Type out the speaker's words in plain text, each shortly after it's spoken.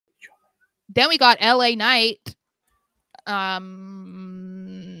Then we got LA Knight.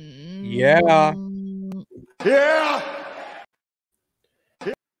 Yeah.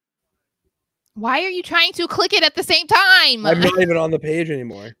 Why are you trying to click it at the same time? I'm not even on the page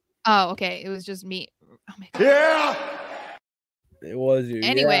anymore. Oh, okay. It was just me. Oh my God. Yeah. It was you.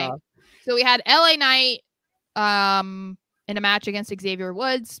 Anyway, yeah. So we had LA Knight in a match against Xavier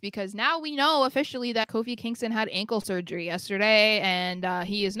Woods, because now we know officially that Kofi Kingston had ankle surgery yesterday, and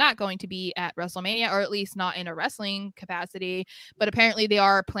he is not going to be at WrestleMania, or at least not in a wrestling capacity. But apparently they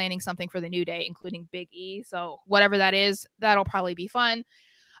are planning something for the New Day, including Big E. So whatever that is, that'll probably be fun.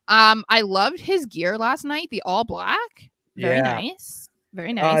 I loved his gear last night, the all black. Very nice.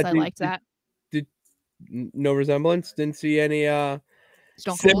 Very nice. I liked that. Did no resemblance? Didn't see any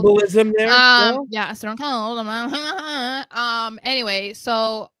Stone symbolism there? No? Yeah, Stone Cold. Anyway,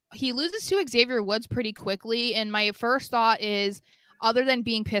 so he loses to Xavier Woods pretty quickly, and my first thought is, other than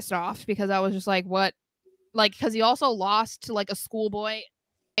being pissed off, because I was just like, what? Like, because he also lost to like a schoolboy.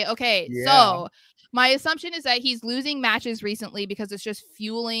 Okay, so my assumption is that he's losing matches recently because it's just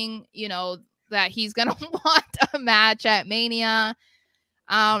fueling, that he's gonna want a match at Mania.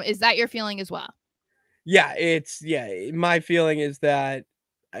 Is that your feeling as well? Yeah, my feeling is that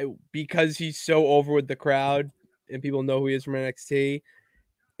because he's so over with the crowd and people know who he is from NXT,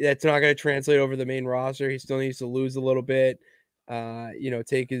 that's not going to translate over the main roster. He still needs to lose a little bit,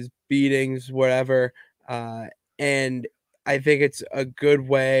 take his beatings, whatever. And I think it's a good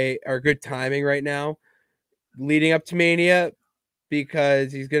way or good timing right now leading up to Mania,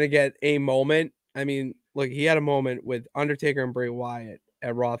 because he's going to get a moment. I mean, look, he had a moment with Undertaker and Bray Wyatt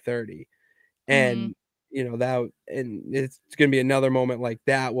at Raw 30. And, it's going to be another moment like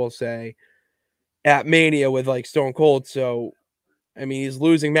that, we'll say, at Mania with like Stone Cold. So, I mean, he's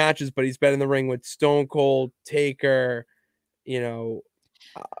losing matches, but he's been in the ring with Stone Cold, Taker. All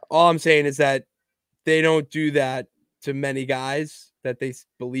I'm saying is that they don't do that to many guys that they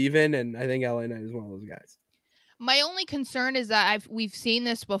believe in. And I think LA Knight is one of those guys. My only concern is that we've seen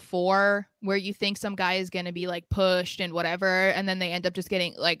this before, where you think some guy is going to be like pushed and whatever, and then they end up just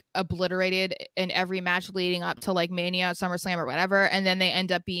getting like obliterated in every match leading up to like Mania, SummerSlam, or whatever, and then they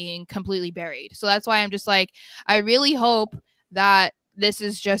end up being completely buried. So that's why I'm just like, I really hope that this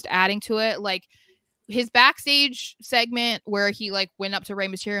is just adding to it. Like his backstage segment where he like went up to Rey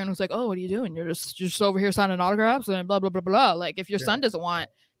Mysterio and was like, "Oh, what are you doing? You're just over here signing autographs and blah blah blah blah." Like, if your son doesn't want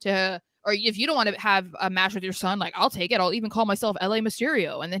to, or if you don't want to have a match with your son, like, I'll take it. I'll even call myself LA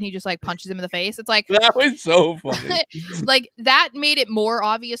Mysterio. And then he just like punches him in the face. It's like, that was so funny. Like, that made it more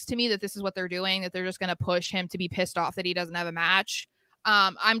obvious to me that this is what they're doing, that they're just going to push him to be pissed off that he doesn't have a match.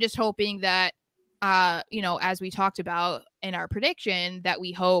 I'm just hoping that, as we talked about in our prediction, that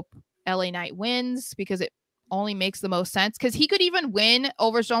we hope LA Knight wins, because it only makes the most sense, because he could even win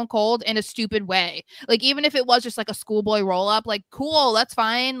over Stone Cold in a stupid way. Like, even if it was just like a schoolboy roll up, like, cool, that's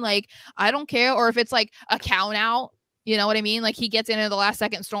fine. Like, I don't care. Or if it's like a count out, you know what I mean? Like, he gets in at the last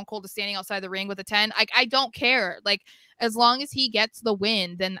second, Stone Cold is standing outside the ring with a 10. I don't care. Like, as long as he gets the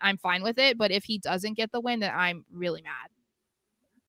win, then I'm fine with it. But if he doesn't get the win, then I'm really mad.